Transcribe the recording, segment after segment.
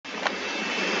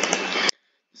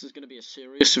This is going to be a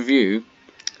serious review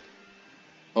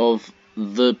of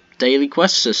the daily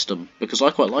quest system, because I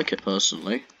quite like it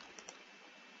personally.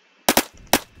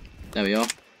 There we are.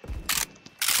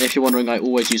 If you're wondering, I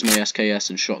always use my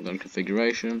SKS in shotgun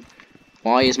configuration.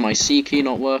 Why is my C key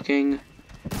not working?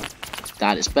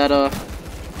 That is better.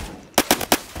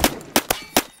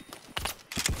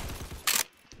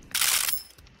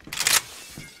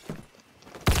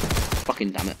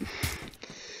 Fucking damn it.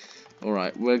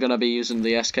 Alright, we're gonna be using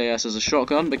the SKS as a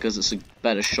shotgun because it's a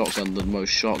better shotgun than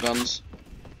most shotguns.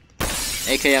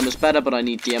 AKM is better, but I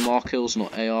need DMR kills,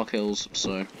 not AR kills,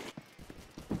 so,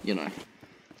 you know.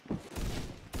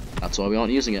 That's why we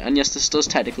aren't using it. And yes, this does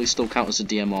technically still count as a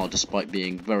DMR, despite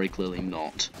being very clearly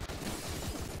not.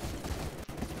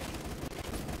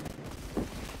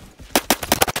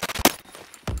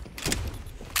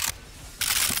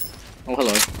 Oh,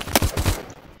 hello.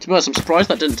 To be honest, I'm surprised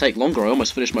that didn't take longer. I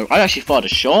almost finished my... I actually fired a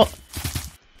shot?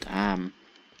 Damn.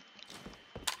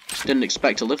 Didn't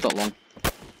expect to live that long.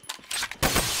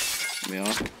 Here we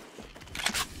are.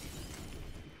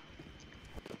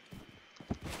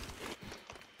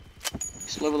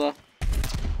 Still over there.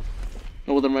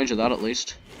 Not within range of that, at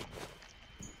least.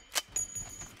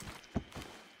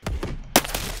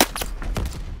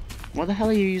 Why the hell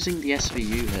are you using the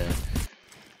SVU here?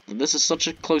 This is such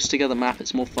a close together map,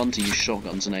 it's more fun to use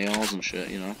shotguns and ARs and shit,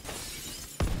 you know?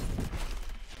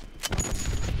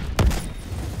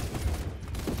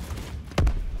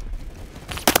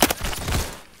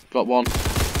 Got one.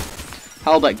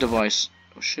 Halbeck device.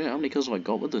 Oh shit, how many kills have I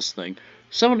got with this thing?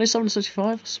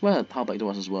 765? I swear Halbeck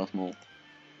device is worth more.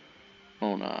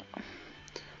 Oh no.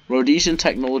 Rhodesian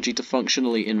technology to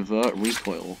functionally invert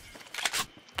recoil.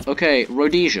 Okay,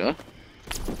 Rhodesia.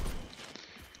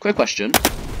 Quick question.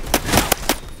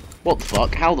 What the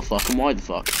fuck? How the fuck? And why the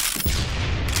fuck?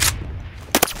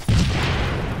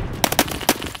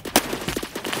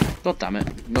 God damn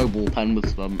it. No ball pen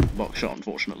with box shot,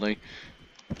 unfortunately.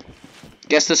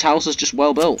 Guess this house is just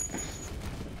well built.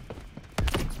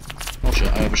 Oh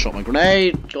shit, I overshot my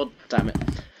grenade. God damn it.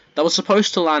 That was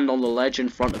supposed to land on the ledge in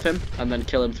front of him and then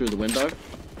kill him through the window.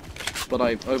 But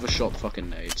I overshot the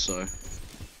fucking nade, so...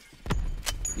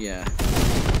 yeah.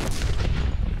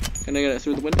 Can I get it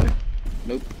through the window?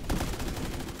 Nope.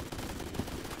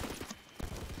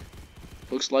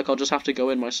 Looks like I'll just have to go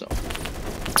in myself.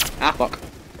 Ah, fuck.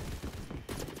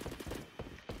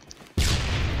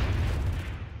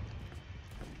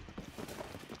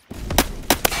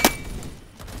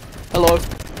 Hello.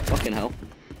 Fucking hell.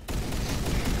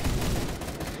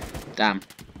 Damn.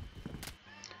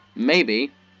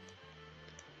 Maybe.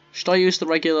 Should I use the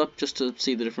regular just to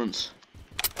see the difference?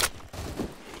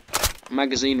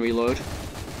 Magazine reload.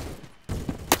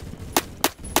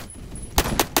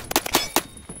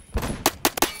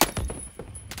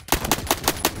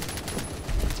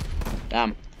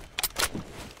 Damn.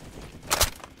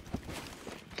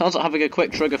 Turns out having a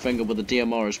quick trigger finger with a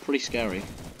DMR is pretty scary.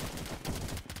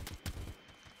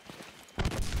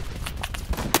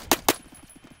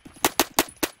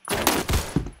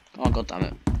 Oh god damn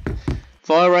it.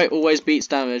 Fire rate always beats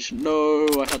damage. No,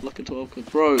 I had luck at 12.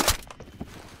 Bro.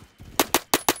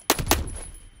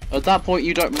 At that point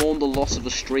you don't mourn the loss of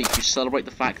a streak, you celebrate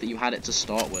the fact that you had it to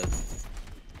start with.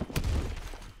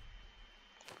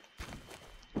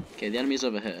 Okay, the enemy's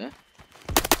over here.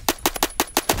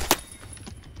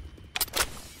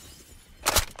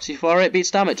 See, fire rate beats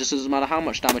damage, just doesn't matter how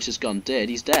much damage his gun did,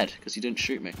 he's dead, because he didn't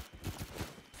shoot me.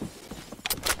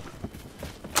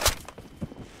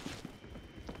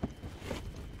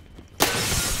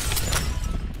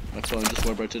 My phone just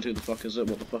vibrated, who the fuck is it,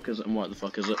 what the fuck is it, and why the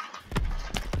fuck is it?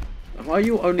 Why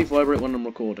you only vibrate when I'm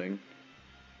recording?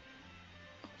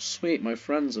 Oh, sweet, my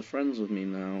friends are friends with me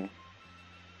now.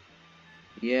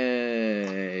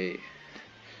 Yay.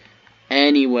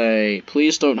 Anyway,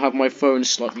 please don't have my phone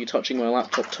slightly touching my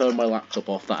laptop turn my laptop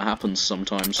off. That happens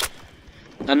sometimes.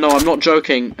 And no, I'm not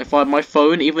joking. If my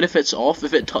phone, even if it's off,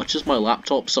 if it touches my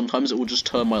laptop, sometimes it will just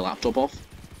turn my laptop off.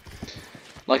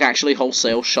 Like actually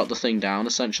wholesale shut the thing down,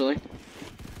 essentially.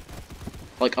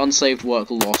 Like unsaved work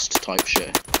lost type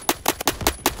shit.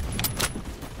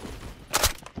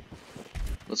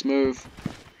 Let's move.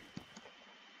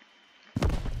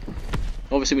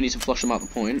 Obviously we need to flush them out the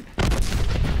point.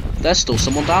 There's still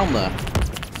someone down there.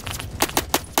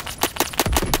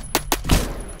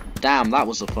 Damn, that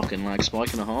was a fucking lag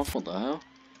spike and a half, what the hell?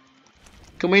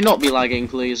 Can we not be lagging,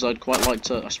 please? I'd quite like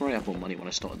to... I swear I had more money when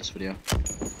I started this video.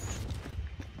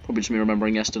 Probably just me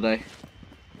remembering yesterday.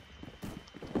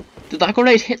 Did that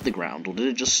grenade hit the ground, or did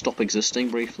it just stop existing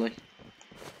briefly?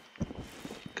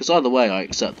 Because either way, I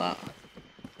accept that.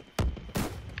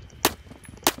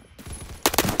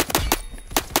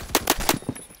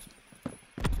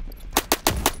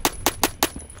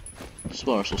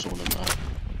 swear I saw someone in there.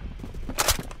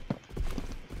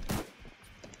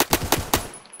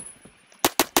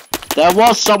 There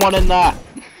was someone in there!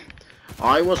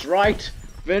 I was right!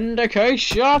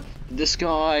 Vindication! This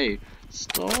guy!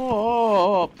 Stop!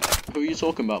 Who are you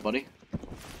talking about, buddy?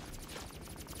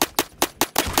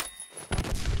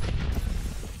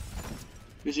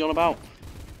 Who's he on about?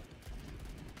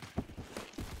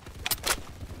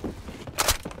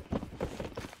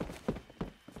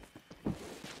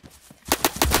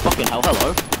 Fucking hell,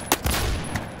 hello.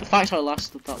 The fact I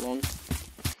lasted that long.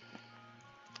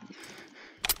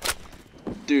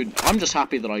 Dude, I'm just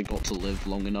happy that I got to live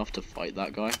long enough to fight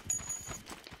that guy.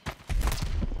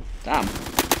 Damn.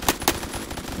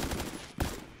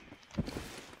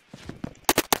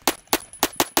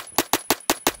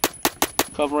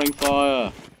 Covering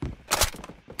fire.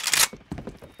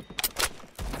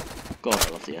 God, I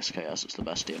love the SKS, it's the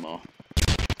best DMR.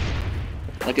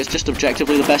 Like, it's just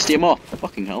objectively the best DMR.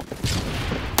 Fucking hell.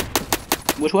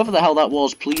 Would whoever the hell that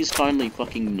was, please kindly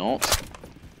fucking not.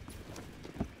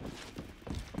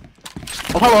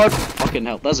 Oh, hello! Fucking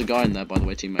hell. There's a guy in there, by the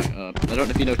way, teammate. I don't know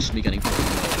if you noticed me getting fucking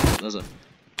murdered.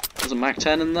 There's a Mac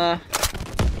 10 in there.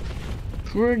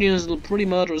 Pretty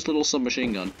murderous little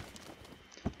submachine gun.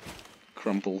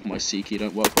 Crumple, my C key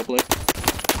don't work properly.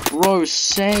 Bro,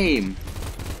 same!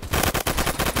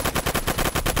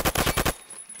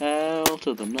 Hell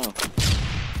to the no.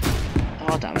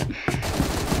 Oh, damn it.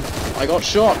 I got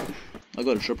shot! I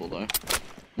got a triple, though.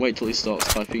 Wait till he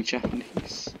starts typing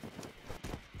Japanese.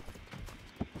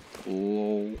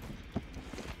 Lol.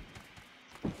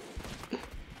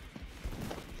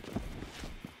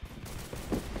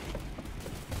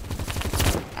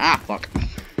 Ah, fuck.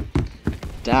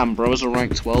 Damn, bro's a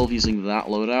rank 12 using that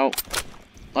loadout.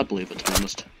 I believe it, to be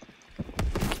honest.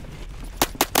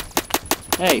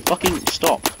 Hey, fucking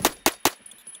stop.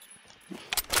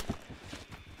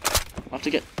 I have to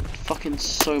get fucking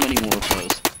so many more of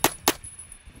those.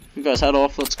 You guys head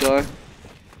off, let's go.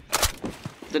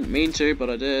 Didn't mean to, but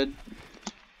I did.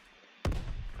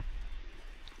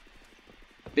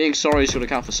 Being sorry should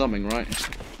account for something, right?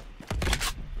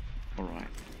 Alright.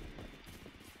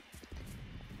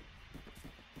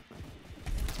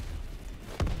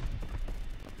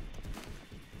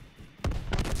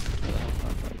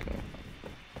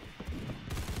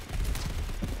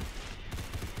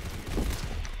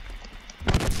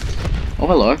 Oh,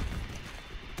 hello.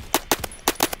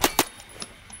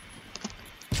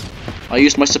 I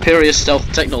used my superior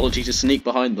stealth technology to sneak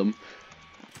behind them.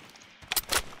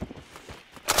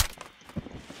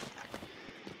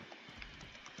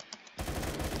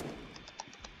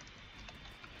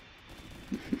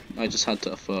 I just had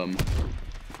to affirm.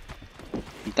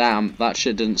 Damn, that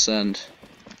shit didn't send.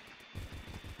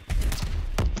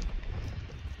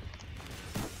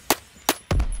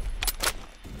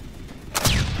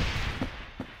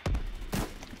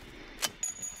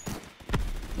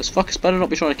 This fucker's better not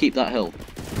be trying to keep that hill.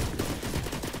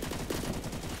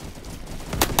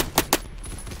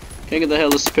 King of the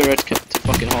hill is superior to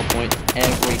fucking hardpoint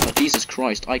every. Oh, Jesus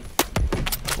Christ!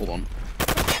 Hold on.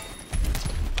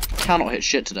 Cannot hit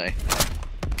shit today.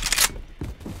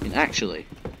 I mean, actually,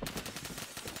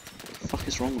 what the fuck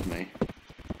is wrong with me?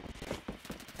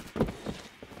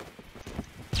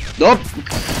 Nope.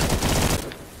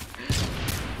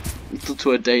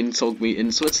 To a Dane told me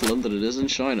in Switzerland that it is in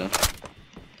China.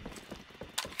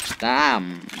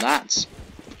 Damn, that's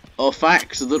a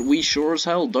fact that we sure as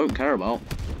hell don't care about.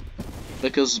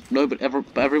 Because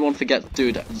everyone forgets,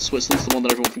 dude, Switzerland's the one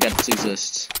that everyone forgets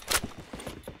exists.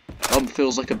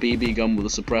 Feels like a BB gun with a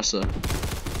suppressor.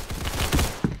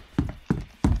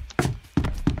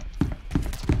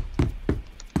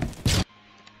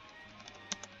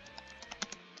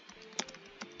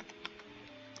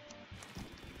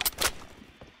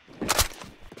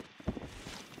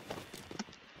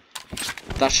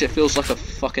 That shit feels like a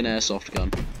fucking airsoft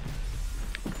gun.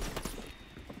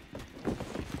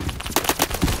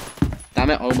 Damn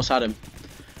it, I almost had him.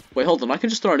 Wait, hold on, I can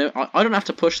just throw it. I don't have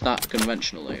to push that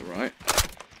conventionally, right?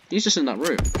 He's just in that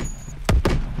room.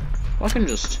 I can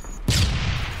just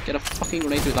get a fucking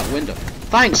grenade through that window.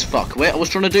 Thanks, fuckwit. I was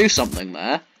trying to do something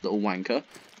there, little wanker.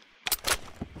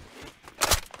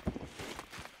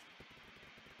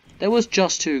 There was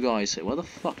just two guys here. Where the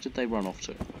fuck did they run off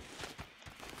to?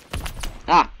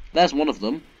 Ah, there's one of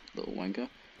them, little wanker.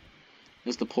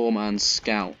 There's the poor man's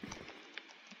scout.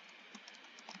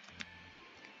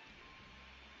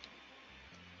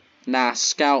 Nah,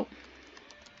 scout.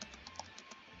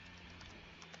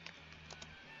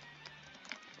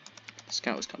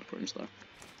 Scout is kind of cringe though.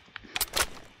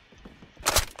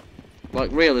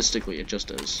 Like, realistically, it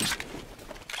just is.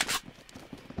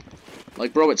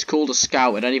 Like, bro, it's called a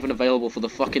scout. It ain't even available for the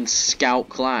fucking scout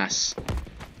class.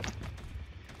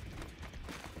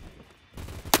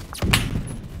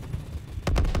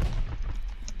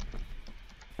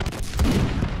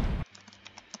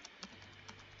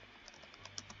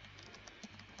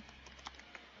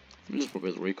 This is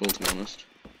probably the recoil, to be honest.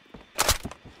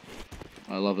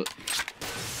 I love it.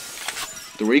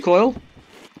 The recoil?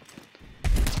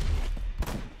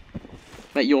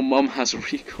 Mate, your mum has a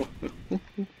recoil.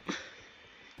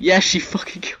 Yeah, she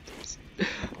fucking killed us.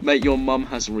 Mate, your mum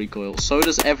has a recoil. So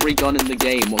does every gun in the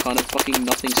game. What kind of fucking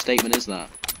nothing statement is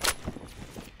that?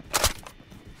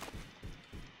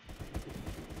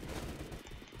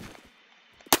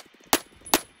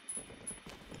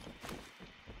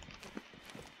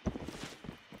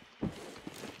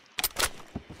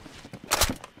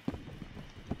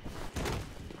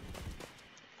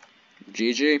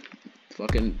 GG.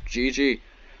 Fucking GG.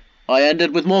 I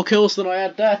ended with more kills than I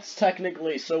had deaths,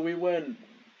 technically, so we win.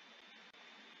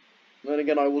 Then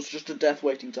again, I was just a death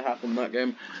waiting to happen that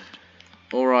game.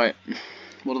 Alright.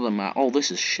 What are the map? Oh,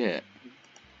 this is shit.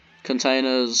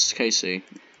 Containers, KC.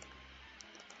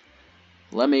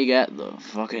 Let me get the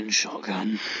fucking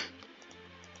shotgun.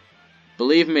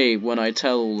 Believe me when I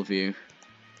tell all of you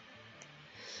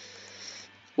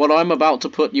what I'm about to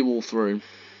put you all through,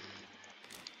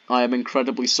 I am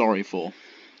incredibly sorry for.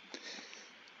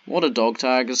 What are dog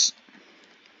tags?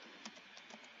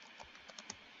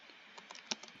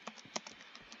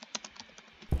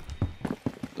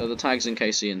 They're the tags in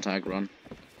KC and Tag Run.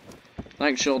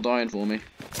 Thanks, you're dying for me.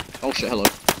 Oh shit, hello.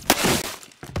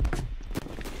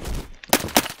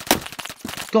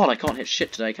 God, I can't hit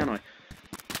shit today, can I?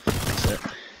 That's it.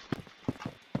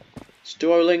 It's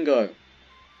Duolingo.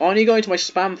 Aren't you going to my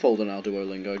spam folder now,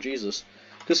 Duolingo? Jesus.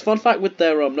 Because fun fact with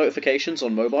their notifications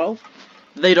on mobile,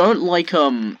 they don't like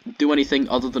do anything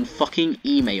other than fucking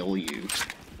email you.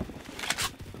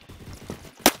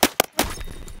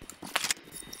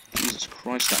 Jesus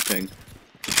Christ, that thing.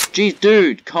 Jeez,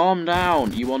 dude, calm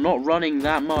down. You are not running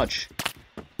that much.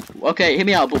 Okay, hear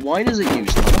me out, but why does it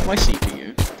use none of my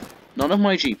CPU, none of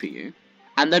my GPU,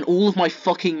 and then all of my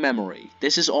fucking memory?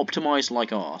 This is optimized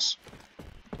like arse.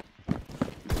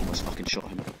 Almost fucking shot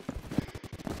him.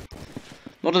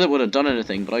 Not that it would have done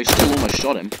anything, but I still almost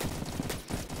shot him.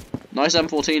 Nice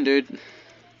M14, dude.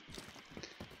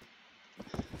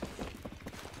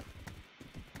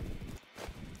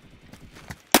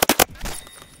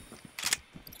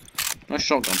 Nice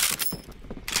shotgun.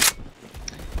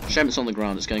 Shame it's on the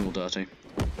ground, it's getting all dirty.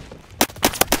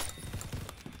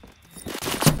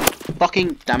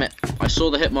 Fucking damn it. I saw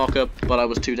the hit marker, but I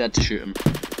was too dead to shoot him.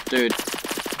 Dude.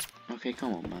 Okay,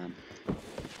 come on, man.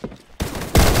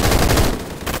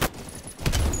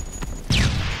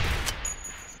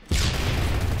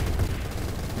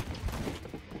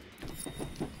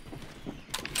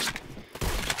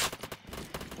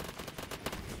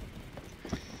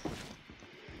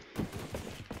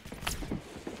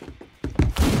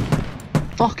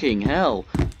 Fucking hell.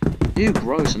 Ew,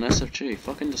 gross, an SFG.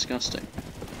 Fucking disgusting.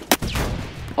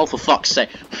 Oh, for fuck's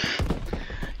sake.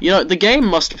 You know, the game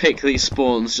must pick these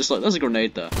spawns, just like, there's a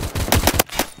grenade there.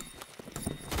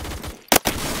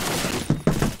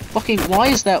 Fucking, why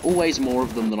is there always more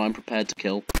of them than I'm prepared to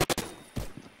kill?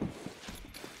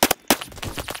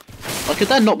 Like, could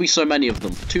there not be so many of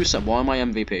them? 2 sec, why am I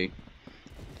MVP?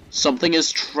 Something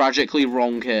is tragically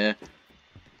wrong here.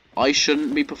 I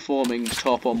shouldn't be performing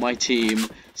top on my team.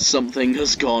 Something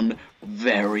has gone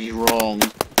very wrong.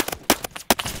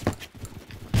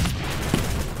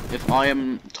 If I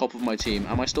am top of my team,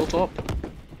 am I still top?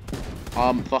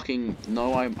 Fucking,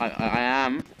 no, I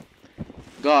am.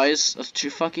 Guys, to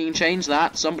fucking change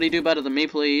that. Somebody do better than me,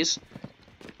 please.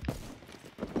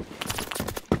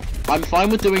 I'm fine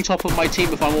with doing top of my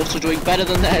team if I'm also doing better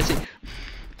than their team.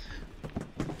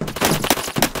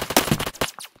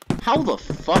 How the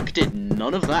fuck did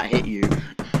none of that hit you?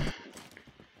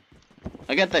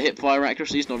 I get the hip fire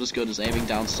accuracy is not as good as aiming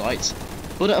down sights,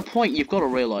 but at a point you've got to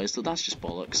realise that that's just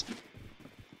bollocks.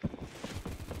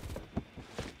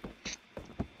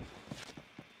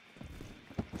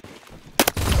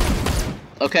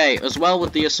 Okay, as well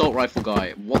with the assault rifle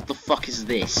guy, what the fuck is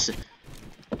this?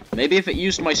 Maybe if it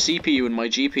used my CPU and my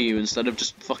GPU instead of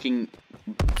just fucking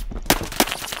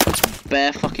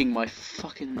bare fucking my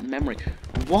fucking memory.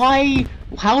 Why?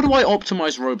 How do I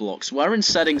optimize Roblox? Where in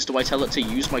settings do I tell it to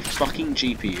use my fucking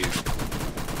GPU?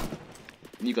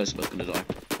 You guys are both gonna die.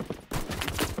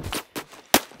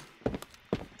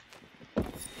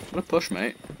 What a push,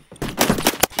 mate.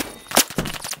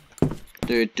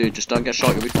 Dude, just don't get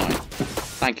shot, you'll be fine.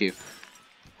 Thank you.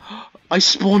 I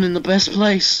spawned in the best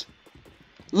place!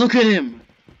 Look at him!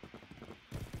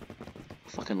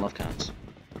 fucking love cats.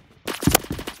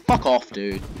 Fuck off,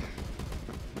 dude.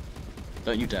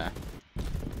 Don't you dare.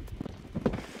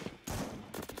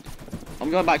 I'm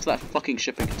going back to that fucking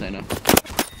shipping container.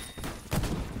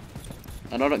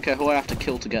 And I don't care who I have to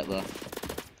kill to get there.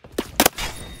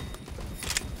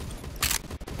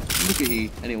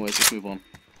 Looky. Anyways, let's move on.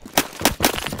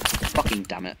 Fucking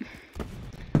damn it.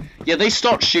 Yeah, they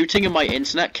start shooting and my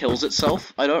internet kills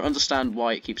itself. I don't understand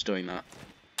why it keeps doing that.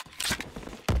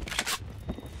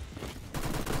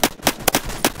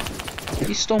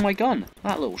 He stole my gun.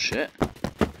 That little shit.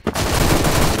 We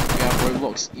have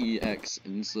Roblox EX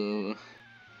in server.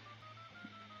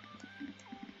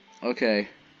 Okay.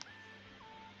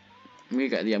 I'm gonna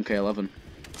get the MK11.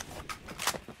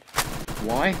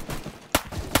 Why?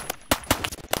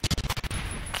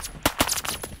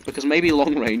 Because maybe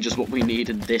long range is what we need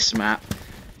in this map.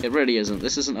 It really isn't.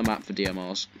 This isn't a map for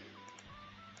DMRs.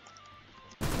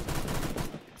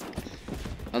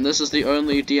 And this is the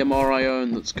only DMR I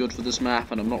own that's good for this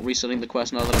map, and I'm not resetting the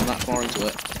quest now that I'm that far into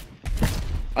it.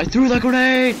 I threw the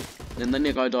grenade! And then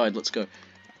the guy died. Let's go.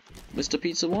 Mr.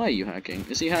 Pizza, why are you hacking?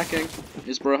 Is he hacking?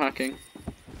 Is bro hacking?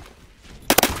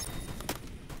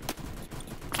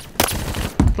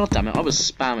 God damn it, I was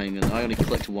spamming and I only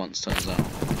clicked once, turns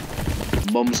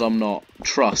out. Mums, I'm not.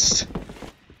 Trust.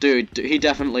 Dude, he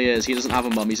definitely is. He doesn't have a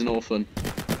mum, he's an orphan.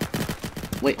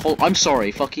 Wait, hold, I'm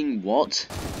sorry, fucking what?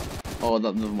 Oh,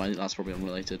 never mind, that's probably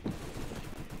unrelated.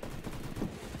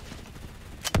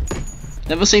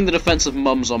 Never seen the defense of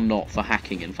mums, I'm not for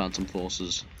hacking in Phantom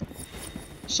Forces.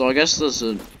 So I guess there's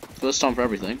a first time for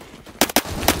everything.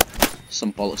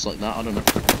 Some bollocks like that, I don't know.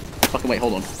 Fucking wait,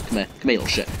 hold on. Come here, little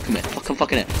shit. Come here,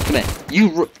 fucking it. Come here.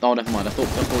 You oh, never mind. I thought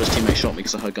his teammate shot me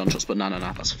because I heard gunshots, but no,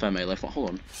 that's a fair melee. Hold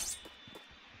on.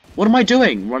 What am I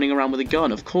doing? Running around with a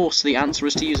gun? Of course, the answer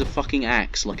is to use a fucking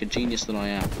axe, like a genius that I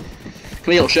am.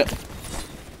 Come here, little shit.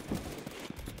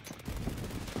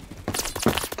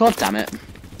 God damn it.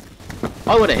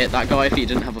 I would have hit that guy if he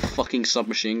didn't have a fucking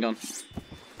submachine gun.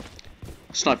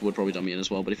 Sniper would probably done me in as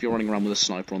well, but if you're running around with a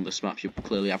sniper on this map, you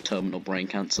clearly have terminal brain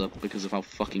cancer because of how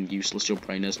fucking useless your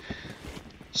brain is.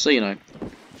 So, you know,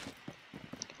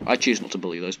 I choose not to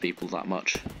bully those people that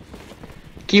much.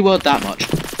 Keyword that much.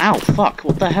 Ow, fuck,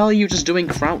 what the hell are you just doing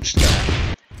crouched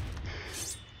there?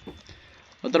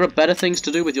 But there are better things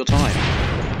to do with your time.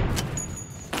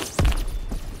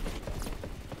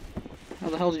 How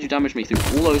the hell did you damage me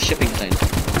through all those shipping containers?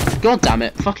 God damn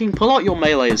it, fucking pull out your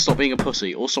melee and stop being a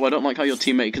pussy. Also, I don't like how your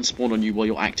teammate can spawn on you while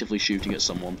you're actively shooting at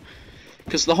someone.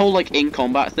 Because the whole, like,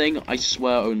 in-combat thing, I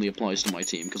swear only applies to my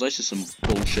team, because I see some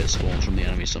bullshit spawns from the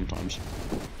enemy sometimes.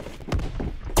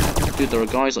 Dude, there are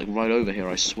guys, like, right over here,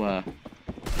 I swear.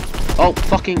 Oh,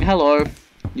 fucking hello.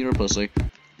 You're a pussy.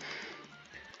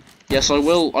 Yes, I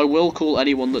will call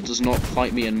anyone that does not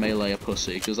fight me in melee a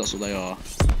pussy, because that's what they are.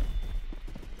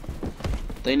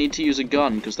 They need to use a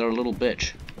gun, because they're a little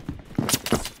bitch.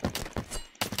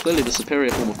 Clearly the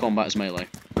superior form of combat is melee.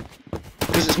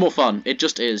 Because it's more fun. It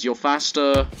just is. You're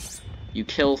faster, you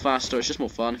kill faster, it's just more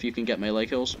fun if you can get melee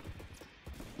kills.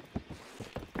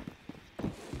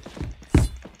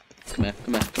 Come here.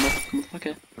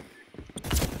 Okay.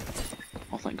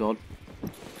 Oh, thank God.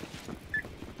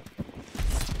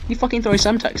 You fucking throw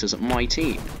Semtexes at my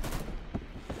team.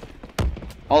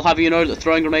 I'll have you know that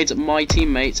throwing grenades at my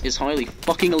teammates is highly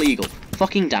fucking illegal.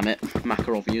 Fucking damn it,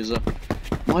 Makarov user.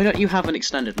 Why don't you have an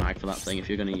extended mag for that thing if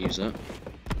you're going to use it?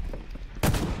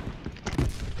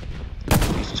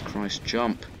 Jesus Christ,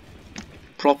 jump.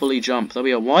 Properly jump. There we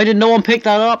go. Why did no one pick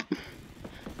that up?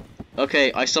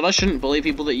 Okay, I said I shouldn't bully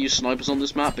people that use snipers on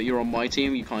this map, but you're on my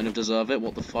team, you kind of deserve it.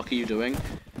 What the fuck are you doing?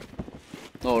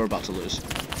 Oh, we're about to lose.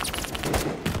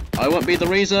 I won't be the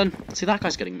reason. See, that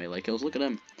guy's getting melee kills. Look at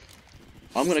him.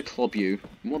 I'm gonna club you.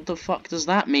 What the fuck does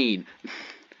that mean?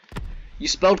 You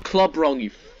spelled club wrong, you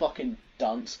fucking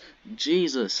dunce.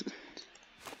 Jesus.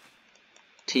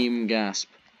 Team gasp.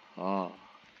 Ah.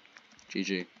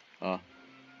 GG. Ah.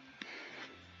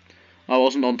 I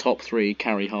wasn't on top 3,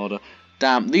 carry harder.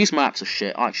 Damn, these maps are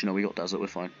shit. Actually, no, we got desert, we're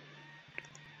fine.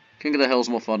 King of the Hill's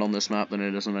more fun on this map than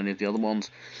it is on any of the other ones.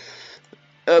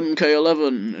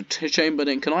 MK11, chambered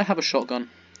in. Can I have a shotgun?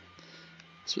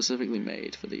 Specifically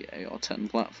made for the AR-10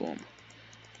 platform.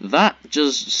 That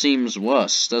just seems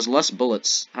worse. There's less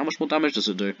bullets. How much more damage does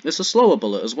it do? It's a slower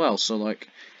bullet as well, so like...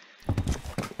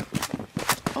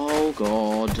 Oh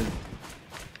God.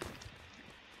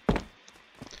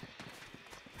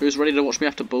 Who's ready to watch me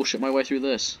have to bullshit my way through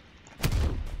this?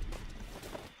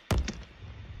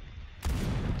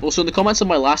 Also, in the comments of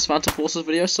my last Phantom Forces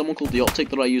video, someone called the optic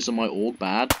that I use on my AUG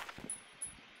bad.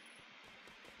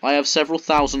 I have several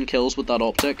thousand kills with that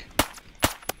optic.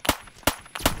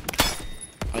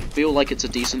 feel like it's a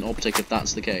decent optic if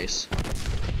that's the case.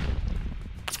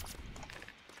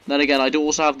 Then again, I do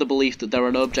also have the belief that there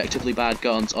are no objectively bad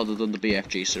guns other than the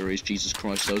BFG series. Jesus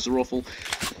Christ, those are awful.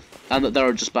 And that there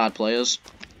are just bad players.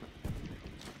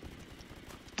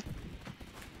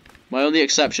 My only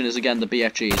exception is, again, the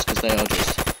BFGs, because they are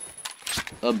just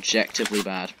objectively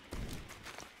bad.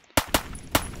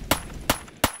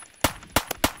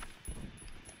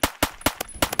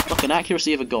 Fucking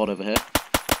accuracy of a god over here.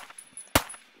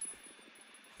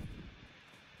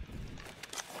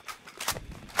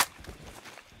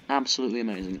 Absolutely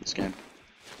amazing at this game.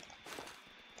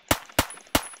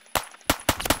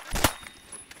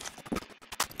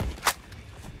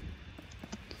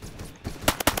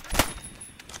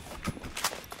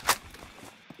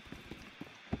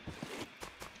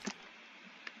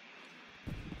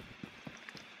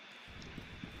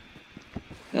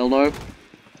 Hell no.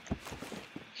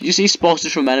 You see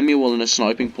spotted from enemy while in a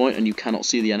sniping point and you cannot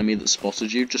see the enemy that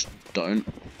spotted you, just don't.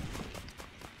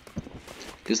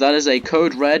 Because that is a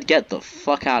code red, get the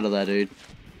fuck out of there, dude.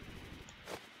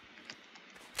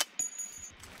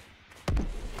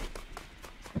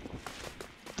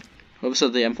 Whoever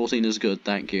said the M14 is good,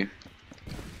 thank you.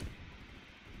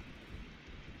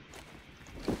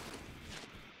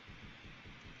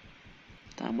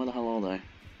 Damn, where the hell are they?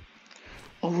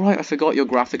 Oh right, I forgot your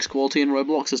graphics quality in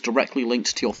Roblox is directly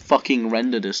linked to your fucking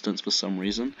render distance for some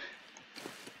reason.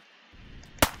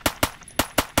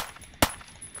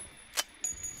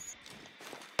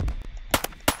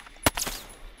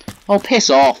 Oh, piss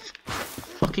off!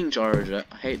 Fucking gyrojet.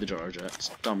 I hate the gyrojet. It's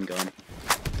a dumb gun.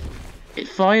 It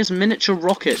fires miniature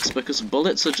rockets because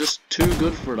bullets are just too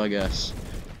good for it, I guess.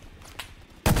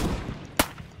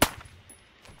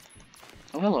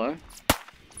 Oh, hello.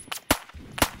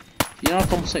 You know how to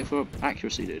compensate for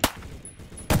accuracy, dude.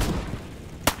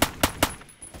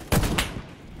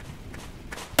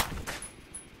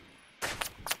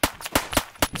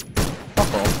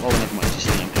 Fuck off. Oh, never mind. Just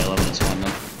an MP11, it's fine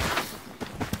then.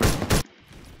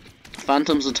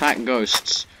 Phantoms attack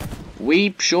ghosts.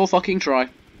 We sure fucking try.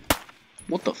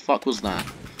 What the fuck was that?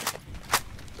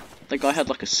 That guy had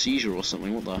like a seizure or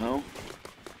something, what the hell?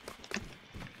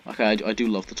 Okay, I do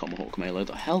love the Tomahawk melee,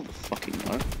 the hell the fucking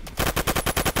no.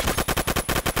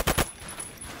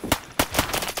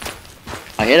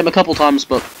 I hit him a couple times,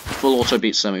 but full auto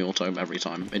beats semi-auto every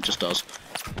time, it just does.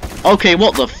 Okay,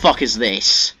 what the fuck is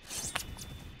this?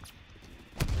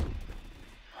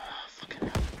 Fucking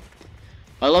hell.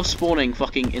 I love spawning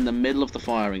fucking in the middle of the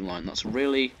firing line, that's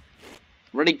really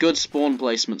good spawn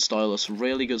placement, Stylus.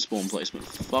 Really good spawn placement.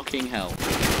 Fucking hell.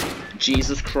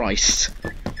 Jesus Christ.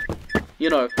 You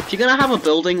know, if you're gonna have a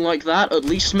building like that, at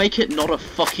least make it not a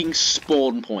fucking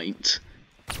spawn point.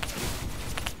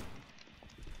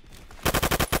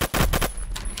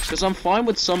 Because I'm fine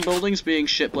with some buildings being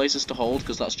shit places to hold,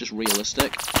 because that's just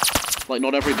realistic. Like,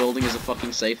 not every building is a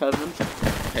fucking safe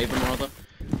haven rather.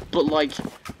 But, like,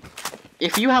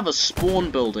 if you have a spawn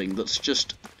building that's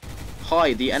just...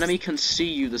 Hi, the enemy can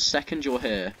see you the second you're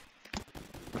here.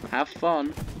 Have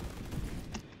fun.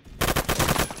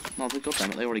 Oh,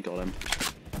 goddammit, they already got him.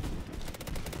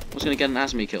 I was gonna get an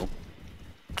ASME kill.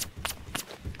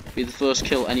 Be the first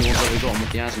kill anyone's ever gotten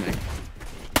with the ASME.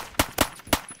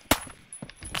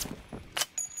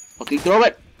 Fucking throw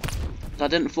it!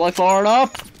 That didn't fly far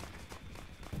enough!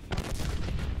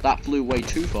 That flew way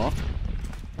too far.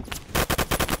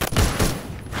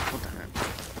 Goddammit.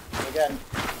 Again.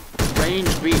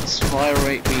 Range beats fire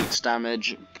rate beats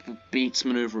damage beats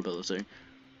maneuverability.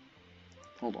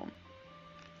 Hold on.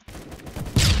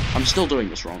 I'm still doing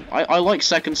this wrong. I like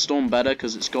Second Storm better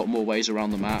because it's got more ways around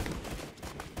the map.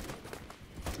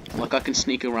 Like I can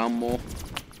sneak around more.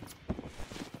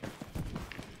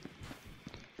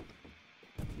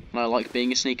 And I like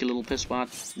being a sneaky little pisswad.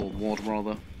 Or wad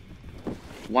rather.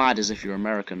 Wad as if you're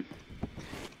American.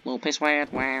 Little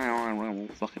pisswad. Wow,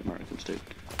 fucking Americans too.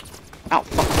 Ow,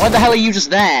 fuck, why the hell are you just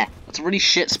there? That's a really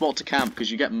shit spot to camp,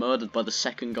 because you get murdered by the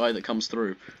second guy that comes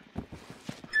through.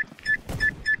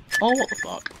 Oh, what the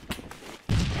fuck?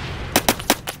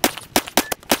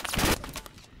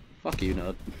 Fuck you,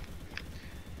 nerd.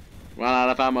 Ran out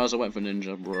of ammo as I went for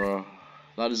ninja, bruh.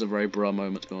 That is a very bruh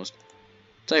moment, to be honest.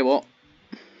 Tell you what.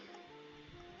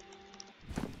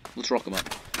 Let's rock them up.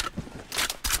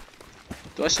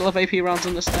 Do I still have AP rounds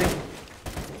in this thing?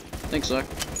 I think so.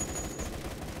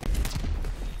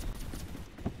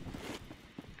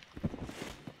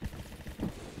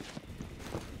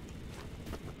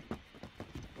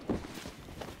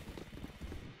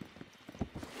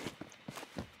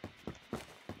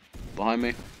 Behind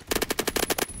me.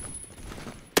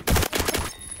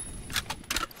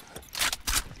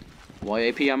 Why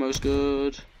AP ammo's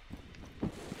good?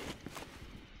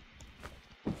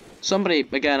 Somebody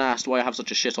again asked why I have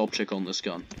such a shit optic on this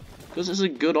gun. Because it's a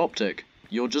good optic.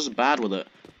 You're just bad with it.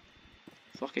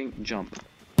 Fucking jump.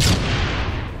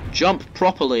 Jump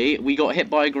properly. We got hit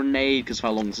by a grenade because of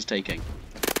how long this is taking.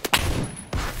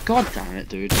 God damn it,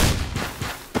 dude.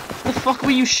 The fuck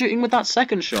were you shooting with that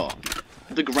second shot?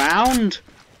 The ground?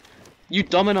 You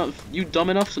dumb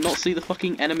enough to not see the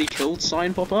fucking enemy killed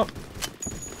sign pop up?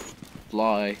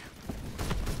 Fly.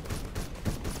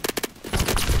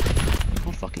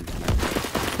 God fucking damn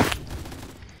it.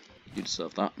 You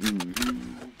deserve that.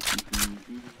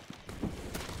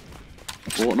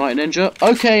 Fortnite Ninja.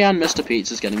 Okay, and Mr.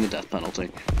 Pizza's getting the death penalty.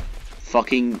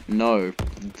 Fucking no.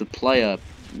 The player.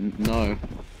 No.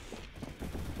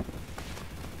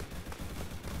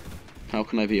 How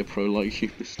can I be a pro like you,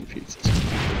 Mr. Pizza?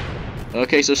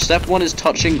 Okay, so step 1 is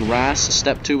touching grass.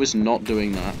 Step 2 is not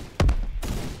doing that.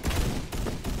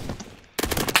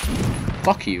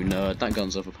 Fuck you, nerd. That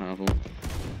gun's overpowerful.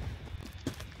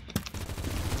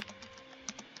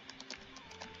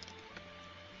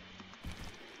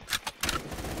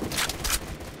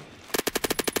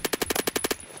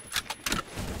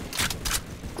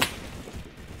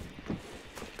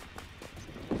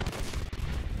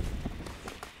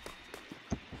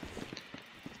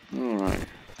 Alright.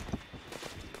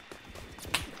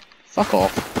 Fuck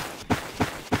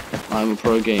off. I'm a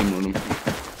pro gamer.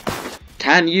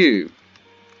 Can you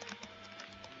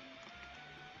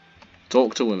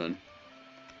talk to women?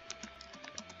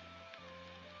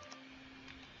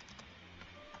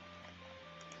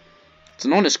 It's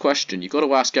an honest question. You've got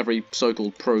to ask every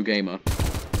so-called pro gamer.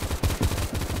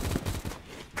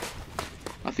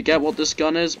 I forget what this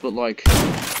gun is, but like...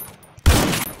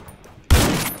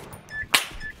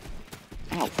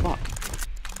 Oh, fuck.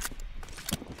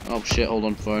 Oh shit, hold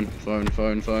on. Phone.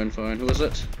 Who is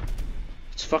it?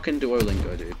 It's fucking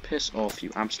Duolingo, dude. Piss off,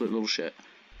 you absolute little shit.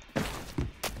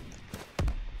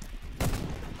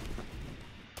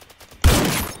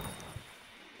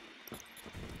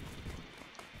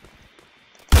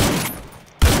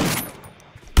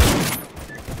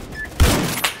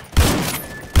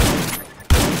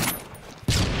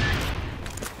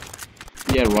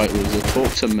 Yeah, right, loser.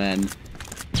 Talk to men.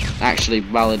 Actually,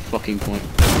 valid fucking point.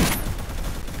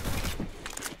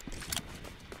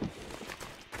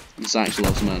 Zach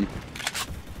loves men.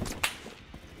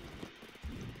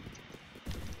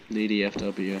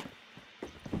 DDFW.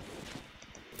 I'm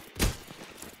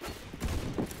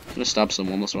gonna stab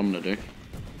someone, that's what I'm gonna do.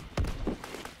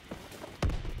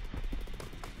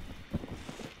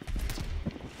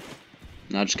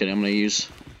 Nah, just kidding, I'm gonna use...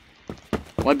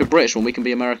 Why be British when we can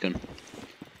be American?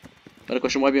 Better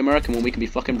question, why be American when we can be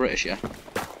fucking British, yeah?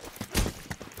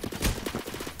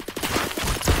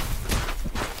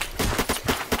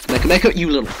 Make up, you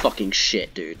little fucking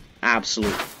shit, dude.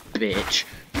 Absolute bitch.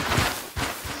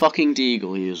 Fucking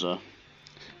Deagle user.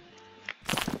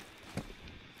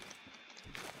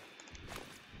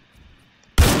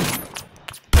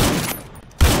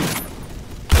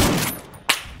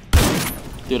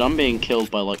 Dude, I'm being killed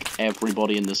by like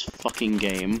everybody in this fucking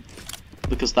game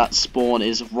because that spawn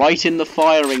is right in the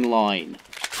firing line.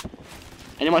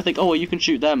 And you might think, oh, well, you can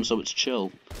shoot them, so it's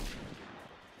chill.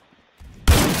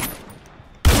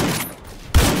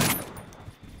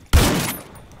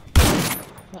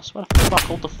 I swear to fuck,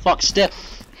 hold the fuck still.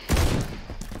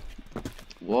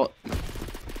 What?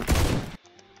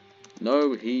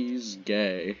 No, he's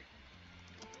gay.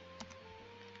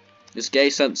 Is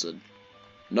gay censored?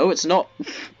 No, it's not.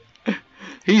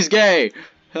 He's gay!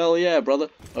 Hell yeah, brother.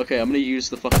 Okay, I'm gonna use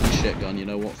the fucking shit gun, you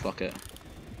know what? Fuck it.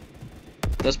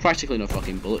 There's practically no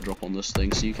fucking bullet drop on this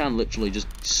thing, so you can literally just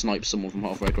snipe someone from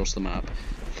halfway across the map.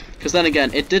 Because then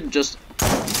again, it didn't just...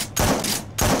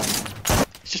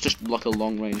 It's just like a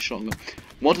long-range shotgun.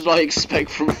 What did I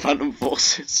expect from Phantom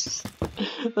Forces?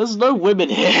 There's no women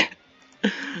here.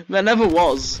 There never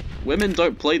was. Women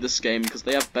don't play this game because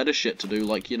they have better shit to do,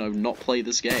 like, you know, not play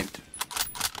this game.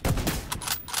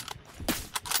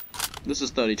 This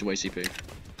is 32 ACP.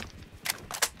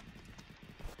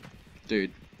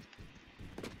 Dude.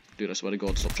 Dude, I swear to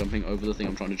God, stop jumping over the thing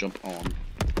I'm trying to jump on.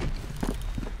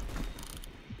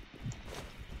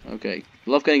 Okay.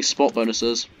 Love getting spot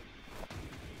bonuses.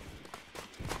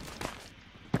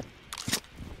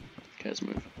 Okay, let's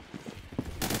move.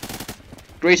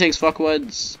 Greetings,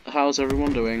 fuckwords. How's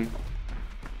everyone doing?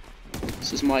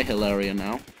 This is my hill area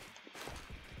now.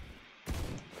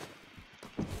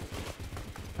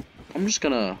 I'm just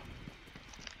gonna...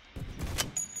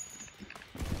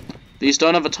 These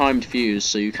don't have a timed fuse,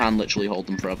 so you can literally hold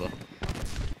them forever.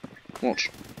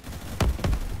 Watch.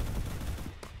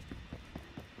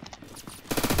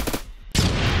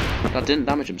 That didn't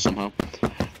damage him somehow.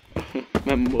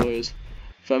 Femboys.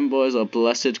 Femboys are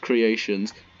blessed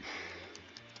creations.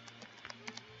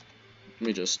 Let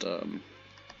me just,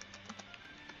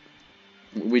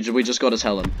 We just gotta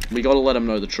tell him. We gotta let him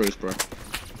know the truth, bro.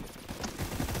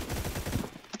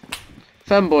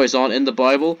 Femboys aren't in the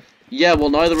Bible? Yeah, well,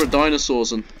 neither are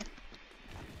dinosaurs and...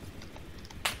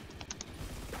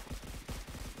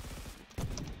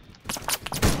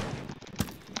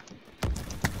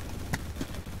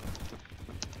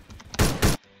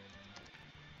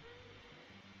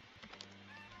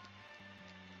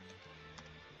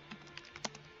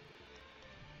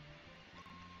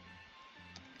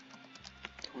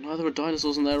 Well, neither are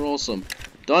dinosaurs and they're awesome.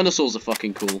 Dinosaurs are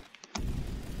fucking cool.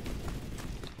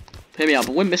 Hear me out,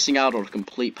 but we're missing out on a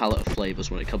complete palette of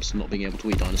flavours when it comes to not being able to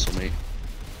eat dinosaur meat.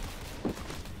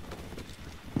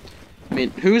 I mean,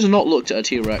 who's not looked at a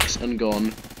T-Rex and gone,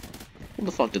 what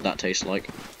the fuck did that taste like?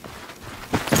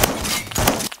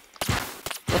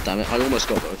 God damn it, I almost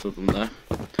got both of them there.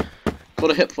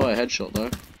 Got a hip-fire headshot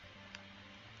though.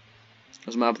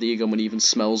 Doesn't matter if the E-gun when he even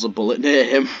smells a bullet near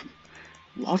him.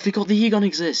 What, I forgot the E-gun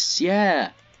exists,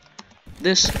 yeah!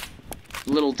 This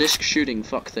little disc shooting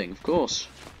fuck thing, of course.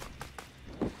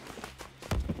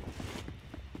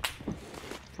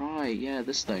 Right, yeah,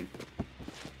 this thing.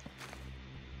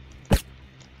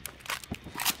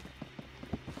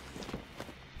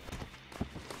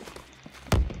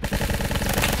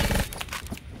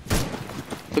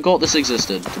 Forgot this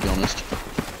existed, to be honest.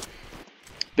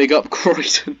 Big up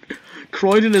Croydon.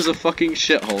 Croydon is a fucking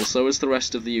shithole, so is the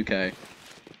rest of the UK.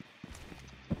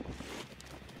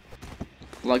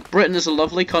 Like, Britain is a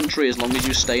lovely country as long as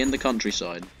you stay in the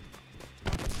countryside.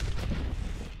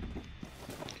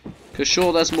 Because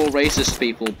sure, there's more racist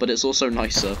people, but it's also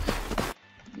nicer.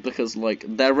 Because, like,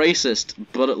 they're racist,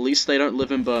 but at least they don't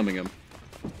live in Birmingham.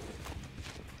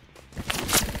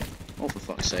 Oh, for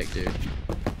fuck's sake, dude.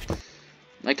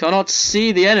 I cannot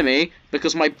see the enemy,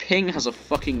 because my ping has a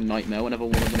fucking nightmare whenever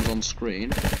one of them's on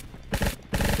screen.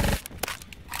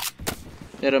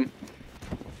 Hit him.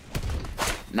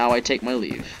 Now I take my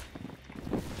leave.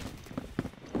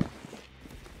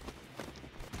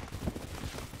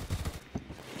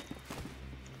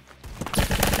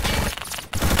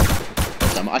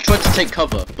 Damn, I tried to take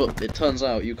cover, but it turns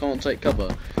out you can't take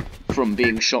cover from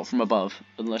being shot from above,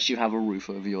 unless you have a roof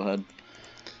over your head.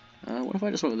 What if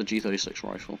I just went with a G36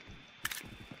 rifle?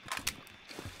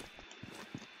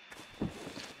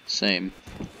 Same.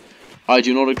 I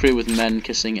do not agree with men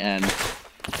kissing N.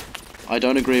 I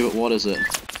don't agree with what is it?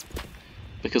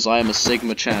 Because I am a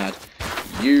Sigma Chad.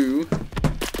 You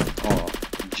are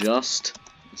just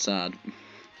sad.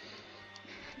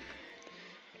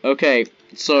 Okay,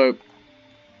 so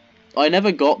I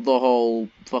never got the whole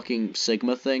fucking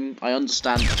Sigma thing. I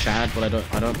understand Chad, but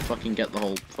I don't fucking get the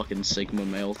whole fucking Sigma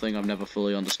male thing. I've never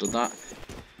fully understood that.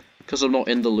 Because I'm not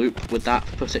in the loop with that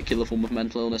particular form of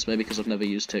mental illness, maybe because I've never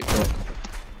used TikTok.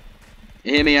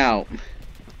 Hear me out.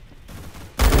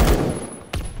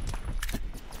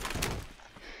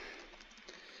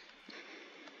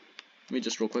 Let me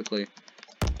just real quickly.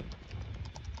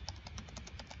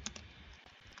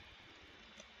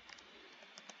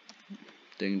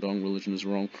 Ding dong, religion is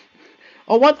wrong.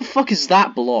 Oh, why the fuck is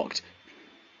that blocked?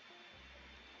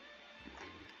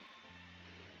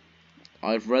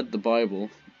 I've read the Bible.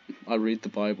 I read the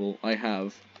Bible. I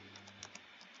have.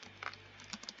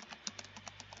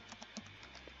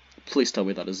 Please tell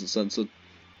me that isn't censored.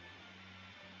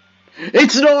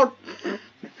 It's not!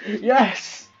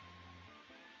 Yes!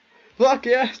 Fuck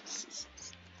yes!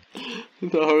 The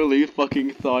holy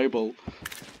fucking Bible.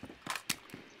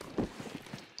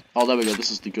 Oh, there we go. This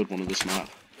is the good one of this map.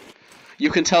 You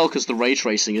can tell because the ray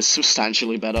tracing is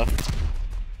substantially better.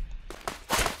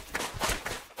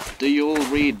 Do you all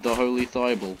read the Holy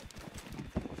Bible?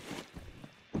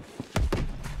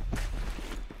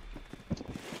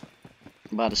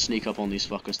 I'm about to sneak up on these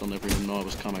fuckers, they'll never even know I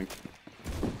was coming.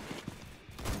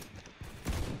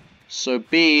 So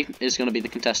B is going to be the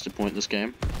contested point this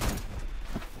game.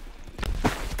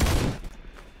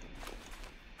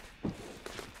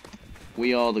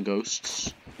 We are the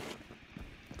ghosts.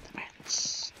 The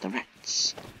rats. The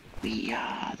rats. We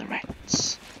are the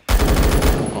rats.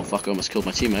 Oh fuck, I almost killed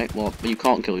my teammate. Well, you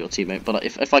can't kill your teammate, but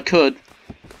if I could,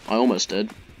 I almost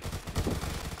did.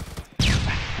 The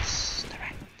rats. The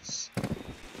rats.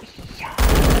 We are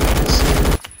the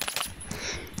rats.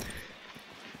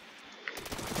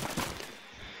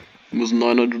 It was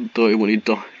 930 when he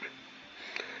died.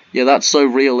 Yeah, that's so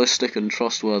realistic and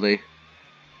trustworthy.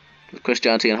 With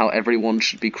Christianity and how everyone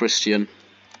should be Christian.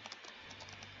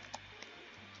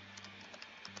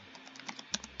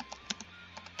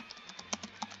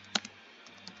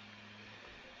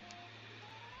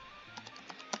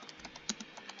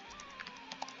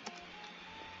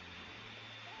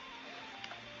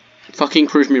 Fucking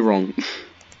prove me wrong.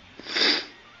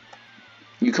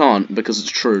 You can't, because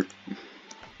it's true.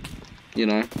 You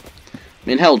know? I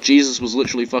mean, hell, Jesus was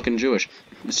literally fucking Jewish.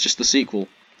 It's just the sequel.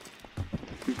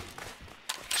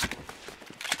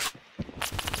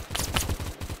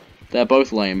 They're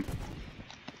both lame.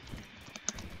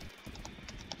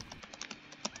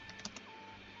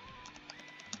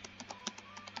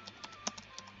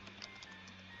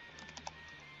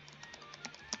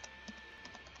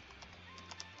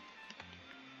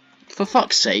 For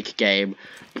fuck's sake, game.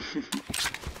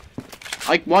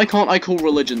 Why can't I call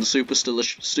religion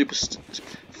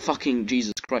fucking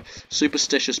Jesus Christ,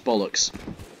 superstitious bollocks?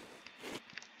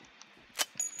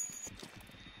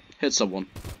 Hit someone.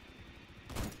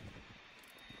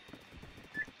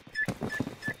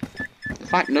 The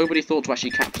fact nobody thought to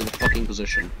actually capture the fucking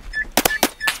position.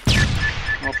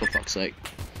 Oh, for fuck's sake.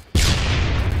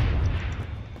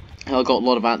 Hell, got a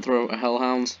lot of anthro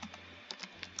hellhounds.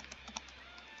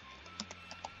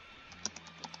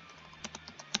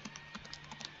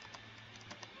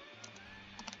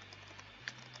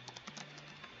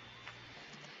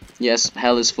 Yes,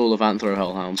 hell is full of anthro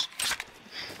hellhounds.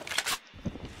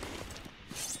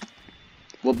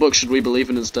 What book should we believe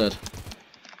in instead?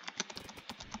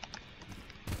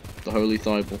 The Holy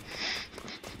Bible.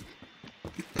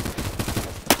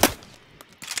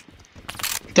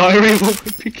 Diary of a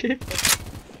Wimpy Kid.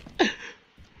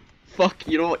 Fuck,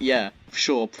 you know what? Yeah,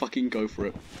 sure, fucking go for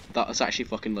it. That's actually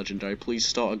fucking legendary. Please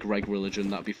start a Greg religion,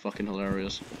 that'd be fucking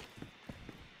hilarious.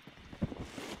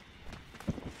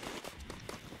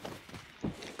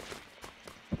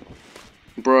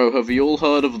 Bro, have you all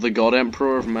heard of the God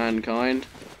Emperor of Mankind?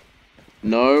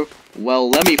 No? Well,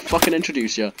 let me fucking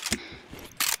introduce ya.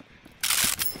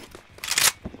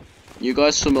 You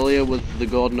guys familiar with the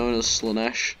god known as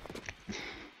Slaanesh?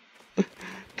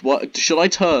 What, should I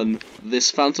turn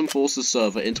this Phantom Forces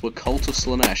server into a cult of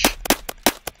Slaanesh?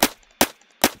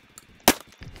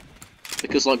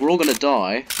 Because, like, we're all gonna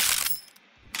die.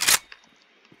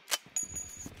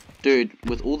 Dude,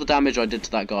 with all the damage I did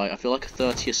to that guy, I feel like a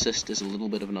 30 assist is a little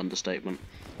bit of an understatement.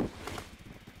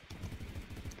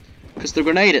 Because the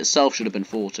grenade itself should have been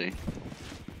 40.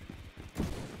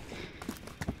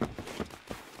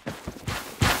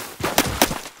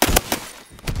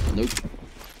 Nope.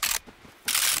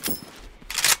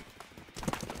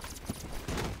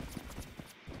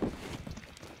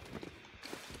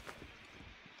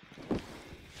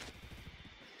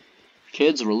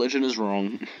 Kids, religion is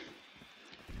wrong.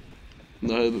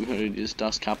 The Holy is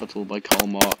Das Kapital by Karl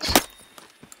Marx.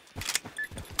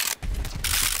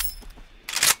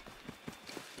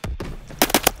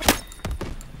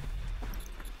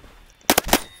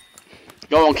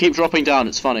 Go on, keep dropping down,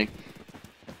 it's funny.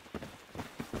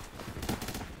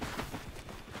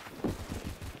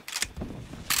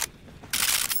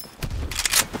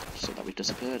 So that we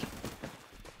disappeared.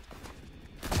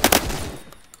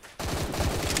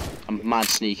 I'm mad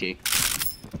sneaky.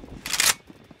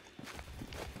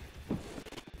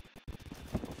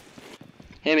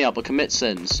 Hear me out, but commit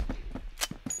sins.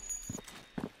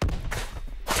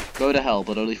 Go to hell,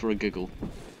 but only for a giggle.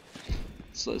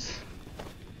 So,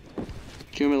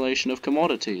 accumulation of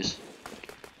commodities.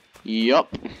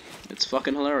 Yup. It's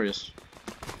fucking hilarious.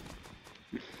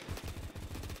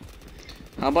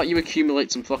 How about you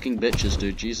accumulate some fucking bitches,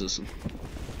 dude? Jesus.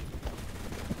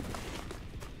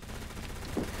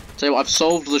 Tell you what, I've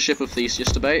solved the Ship of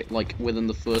Theseus debate, like, within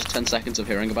the first 10 seconds of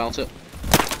hearing about it.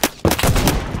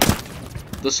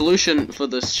 The solution for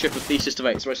the Ship of Theseus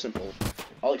debate is very simple.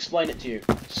 I'll explain it to you.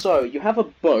 So, you have a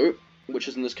boat, which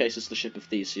is in this case is the Ship of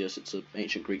Theseus, it's an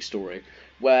ancient Greek story,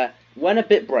 where when a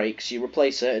bit breaks, you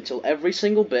replace it until every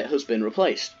single bit has been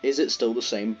replaced. Is it still the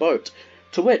same boat?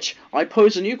 To which, I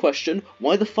pose a new question,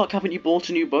 why the fuck haven't you bought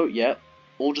a new boat yet?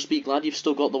 Or just be glad you've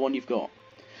still got the one you've got.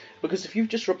 Because if you've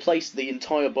just replaced the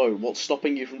entire boat, what's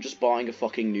stopping you from just buying a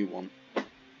fucking new one?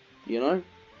 You know?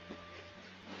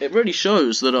 It really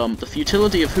shows that, the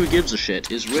futility of who gives a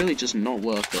shit is really just not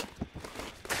worth it.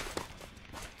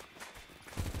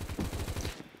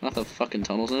 That have fucking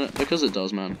tunnels in it? Because it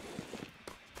does, man.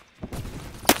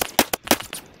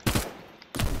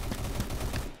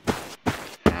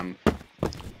 Ham.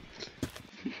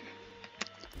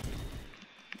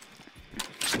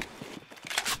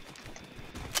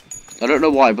 I don't know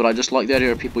why, but I just like the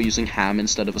idea of people using ham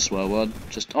instead of a swear word.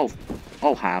 Just,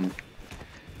 oh ham.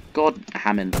 God,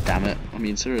 Hammond, damn it. I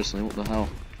mean, seriously, what the hell?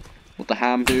 What the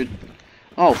ham, dude?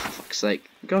 Oh, for fuck's sake.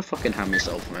 Go fucking ham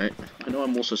yourself, mate. I know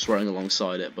I'm also swearing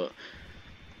alongside it, but...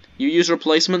 You use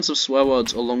replacements of swear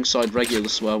words alongside regular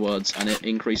swear words, and it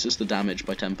increases the damage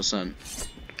by 10%.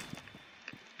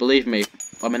 Believe me,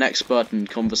 I'm an expert in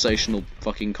conversational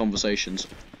fucking conversations.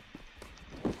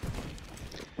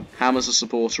 Hammer's a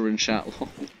supporter in chat.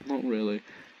 Not really.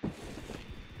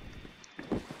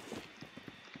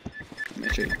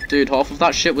 Dude, half of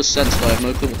that shit was censored. I have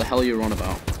no clue what the hell you're on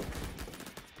about.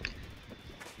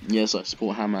 Yes, I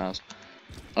support Hammers.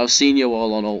 I've seen you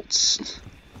all on alts.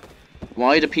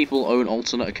 Why do people own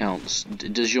alternate accounts?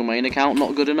 Does your main account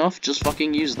not good enough? Just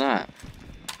fucking use that.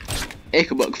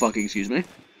 Ichabod fucking, excuse me.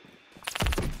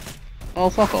 Oh,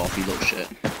 fuck off, you little shit.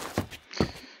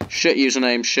 Shit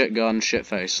username, shit gun, shit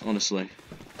face, honestly.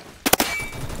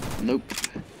 Nope.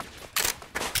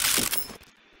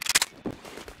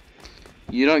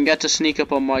 You don't get to sneak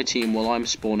up on my team while I'm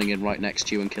spawning in right next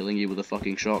to you and killing you with a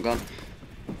fucking shotgun.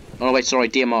 Oh no, wait, sorry,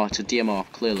 DMR to DMR,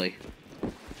 clearly.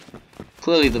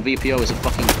 Clearly the VPO is a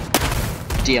fucking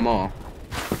DMR.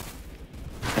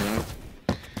 You know?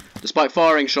 Despite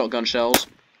firing shotgun shells,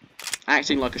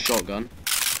 acting like a shotgun,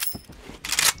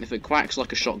 if it quacks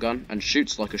like a shotgun and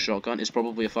shoots like a shotgun, it's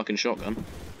probably a fucking shotgun.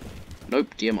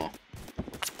 Nope, DMR.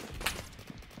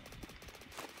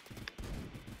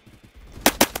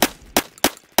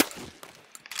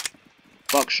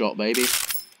 Buckshot, baby.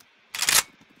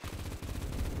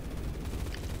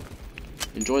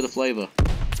 Enjoy the flavour.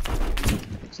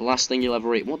 It's the last thing you'll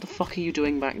ever eat. What the fuck are you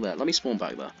doing back there? Let me spawn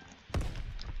back there.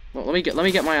 Well, let me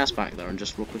get my ass back there and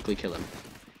just real quickly kill him.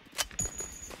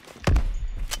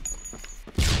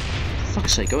 For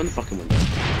fuck's sake, go in the fucking window.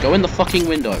 Go in the fucking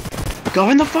window. Go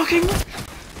in the fucking window!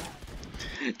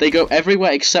 They go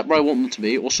everywhere except where I want them to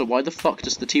be. Also, why the fuck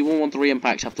does the T113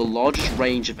 Impact have the largest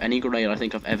range of any grenade I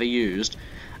think I've ever used,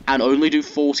 and only do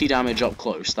 40 damage up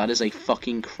close? That is a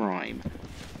fucking crime.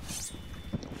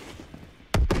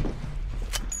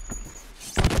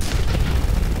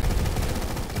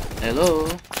 Hello?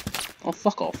 Oh,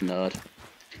 fuck off, nerd.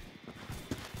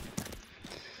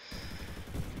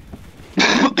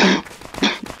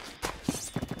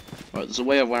 Right, there's a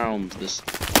way around this.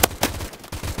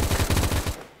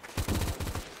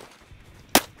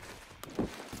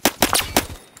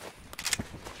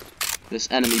 This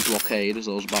enemy blockade, as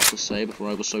I was about to say before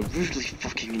I was so rudely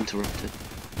fucking interrupted.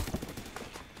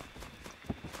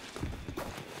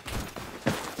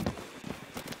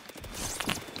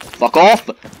 Fuck off!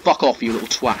 Fuck off, you little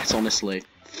twat, honestly.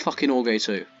 Fucking Orgay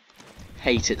 2.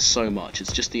 Hate it so much,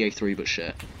 it's just the A3 but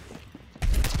shit.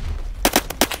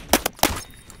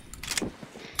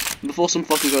 Before some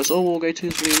fucker goes, oh, Orgay 2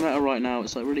 is really meta right now,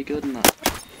 it's like really good and that.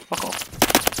 Fuck off.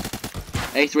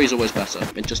 A3 is always better,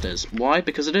 it just is. Why?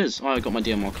 Because it is. Oh, I got my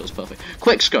DMR kills, perfect.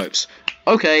 Quick scopes.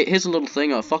 Okay, here's a little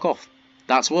thing, fuck off.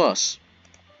 That's worse.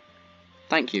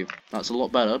 Thank you. That's a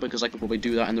lot better, because I can probably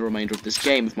do that in the remainder of this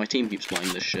game if my team keeps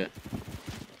playing this shit.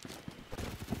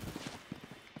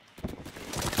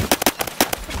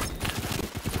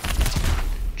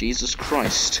 Jesus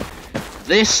Christ.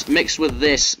 This, mixed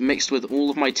with all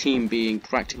of my team being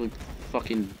practically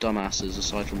fucking dumbasses,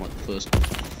 aside from like the first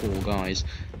 4 guys.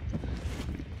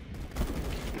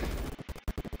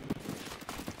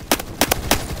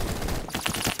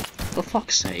 For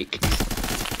fuck's sake.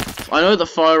 I know that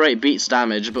fire rate beats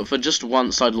damage, but for just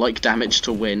once I'd like damage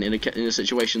to win in a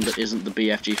situation that isn't the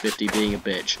BFG-50 being a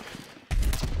bitch.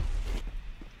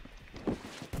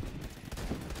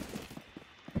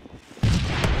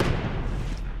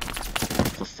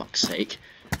 For fuck's sake.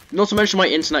 Not to mention my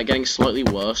internet getting slightly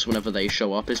worse whenever they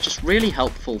show up is just really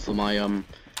helpful for my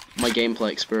my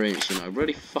gameplay experience, you know,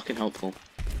 really fucking helpful.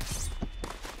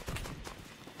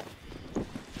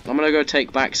 I'm gonna go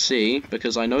take back C,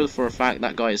 because I know for a fact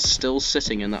that guy is still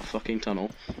sitting in that fucking tunnel.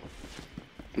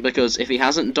 Because if he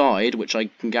hasn't died, which I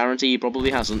can guarantee he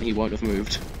probably hasn't, he won't have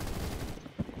moved.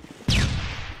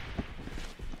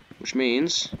 Which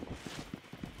means...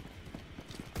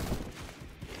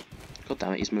 God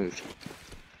damn it, he's moved.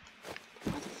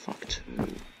 Where the fuck to?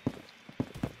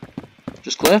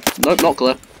 Just clear? Nope, not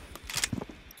clear.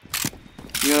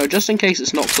 You know, just in case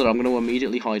it's not clear, I'm gonna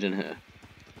immediately hide in here.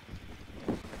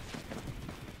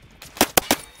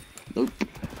 Nope.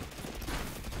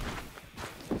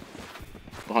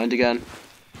 Behind again.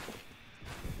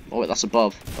 Oh wait, that's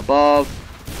above. Above!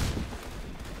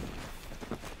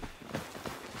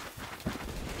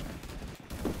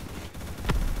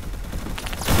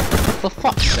 For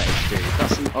fuck's sake, dude.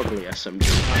 That's an ugly SMG.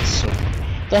 That's so...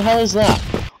 The hell is that?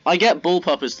 I get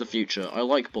bullpup as the future. I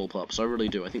like bullpups, I really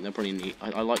do. I think they're pretty neat.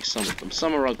 I like some of them.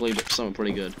 Some are ugly, but some are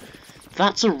pretty good.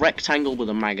 That's a rectangle with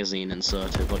a magazine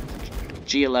inserted. Like,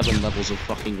 G11 levels of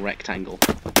fucking rectangle.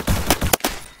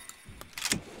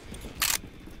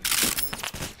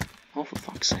 Oh, for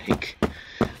fuck's sake.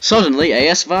 Suddenly,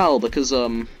 AS Val, because,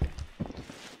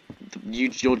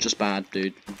 you're just bad,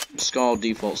 dude. Scar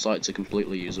default sights are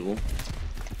completely usable.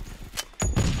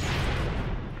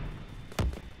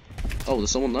 Oh,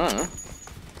 there's someone there.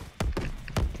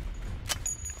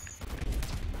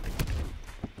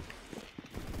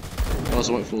 Oh,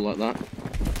 I won't fall like that.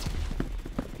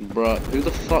 Bruh, who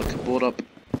the fuck brought up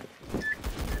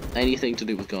anything to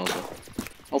do with Gaza?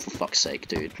 Oh, for fuck's sake,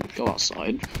 dude. Go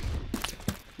outside.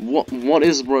 What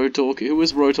is bro talking? Who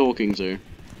is bro talking to?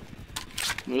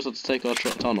 We just have to take our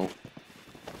tunnel.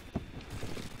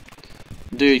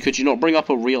 Dude, could you not bring up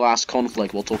a real ass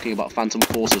conflict while talking about Phantom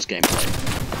Forces gameplay?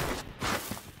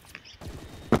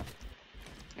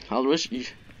 How do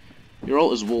your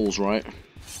ult is walls, right?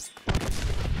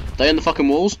 They in the fucking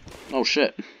walls? Oh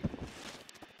shit.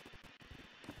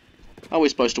 How are we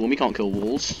supposed to win? We can't kill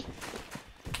walls.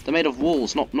 They're made of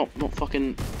walls, not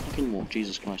fucking wall.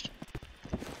 Jesus Christ.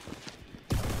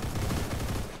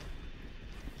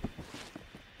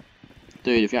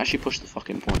 Dude, if you actually push the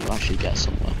fucking point, you'll actually get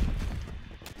somewhere.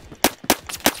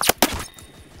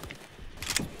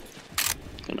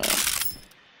 Gonna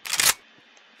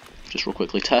just real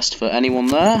quickly test for anyone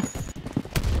there.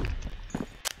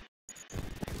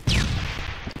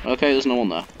 Okay, there's no one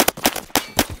there.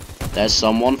 There's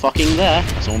someone fucking there.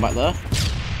 Someone back there.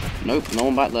 Nope, no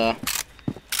one back there.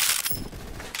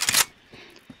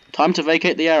 Time to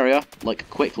vacate the area, like,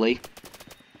 quickly.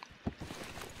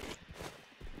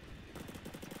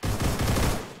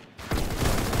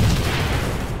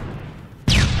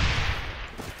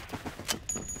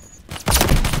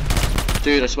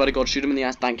 Dude, I swear to God, shoot him in the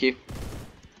ass, thank you.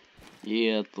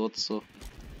 Yeah, thought so.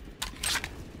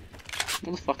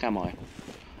 Where the fuck am I?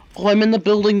 Oh, I'm in the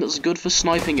building that's good for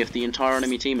sniping if the entire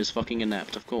enemy team is fucking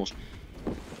inept, of course.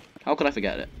 How could I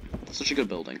forget it? It's such a good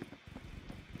building.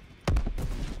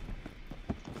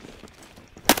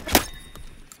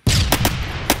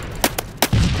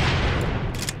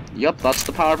 Yup, that's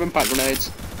the power of impact grenades.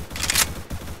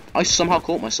 I somehow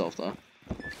caught myself there.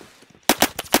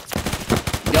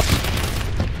 Yup.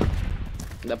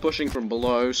 They're pushing from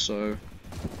below, so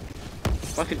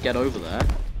if I could get over there.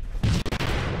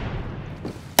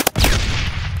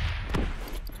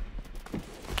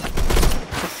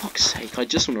 For fuck's sake, I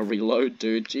just want to reload,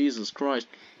 dude. Jesus Christ.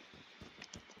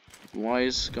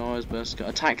 Wise guys, best guy.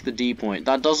 Attack the D point.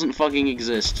 That doesn't fucking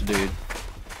exist, dude.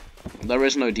 There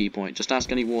is no D point. Just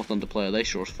ask any War Thunder player. They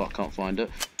sure as fuck can't find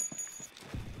it.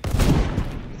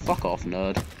 Fuck off,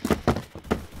 nerd.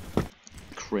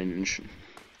 Cringe.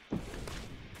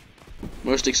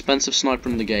 Most expensive sniper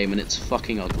in the game, and it's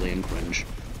fucking ugly and cringe.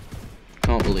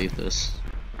 Can't believe this.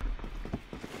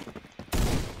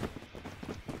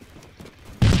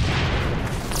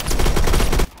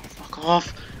 Fuck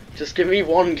off. Just give me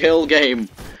one kill game.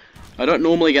 I don't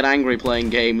normally get angry playing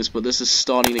games, but this is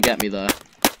starting to get me there.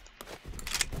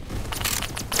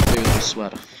 Dude, I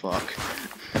swear to fuck.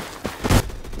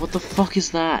 What the fuck is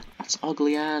that? That's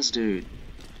ugly as, dude.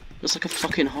 It's like a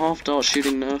fucking half-dart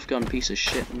shooting Nerf gun piece of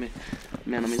shit.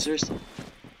 Man, I mean, seriously.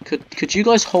 Could you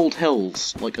guys hold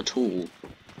hills, like, at all?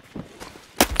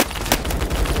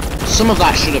 Some of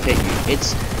that should have hit you.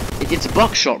 It's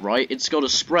buckshot, right? It's got a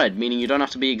spread, meaning you don't have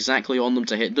to be exactly on them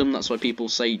to hit them. That's why people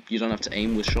say you don't have to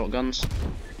aim with shotguns.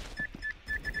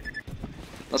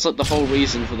 That's like the whole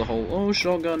reason for the whole, oh,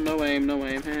 shotgun, no aim,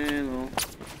 hey, no.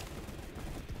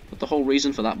 But the whole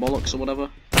reason for that bollocks or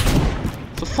whatever.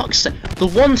 For fuck's sake, the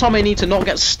one time I need to not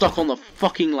get stuck on the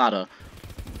fucking ladder.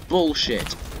 Bullshit.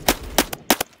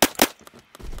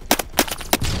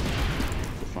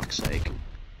 For fuck's sake.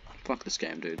 Fuck this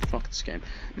game, dude. Fuck this game.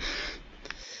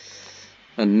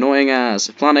 Annoying as.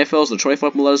 If Plan A fails, the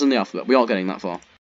 25 more letters in the alphabet. We aren't getting that far.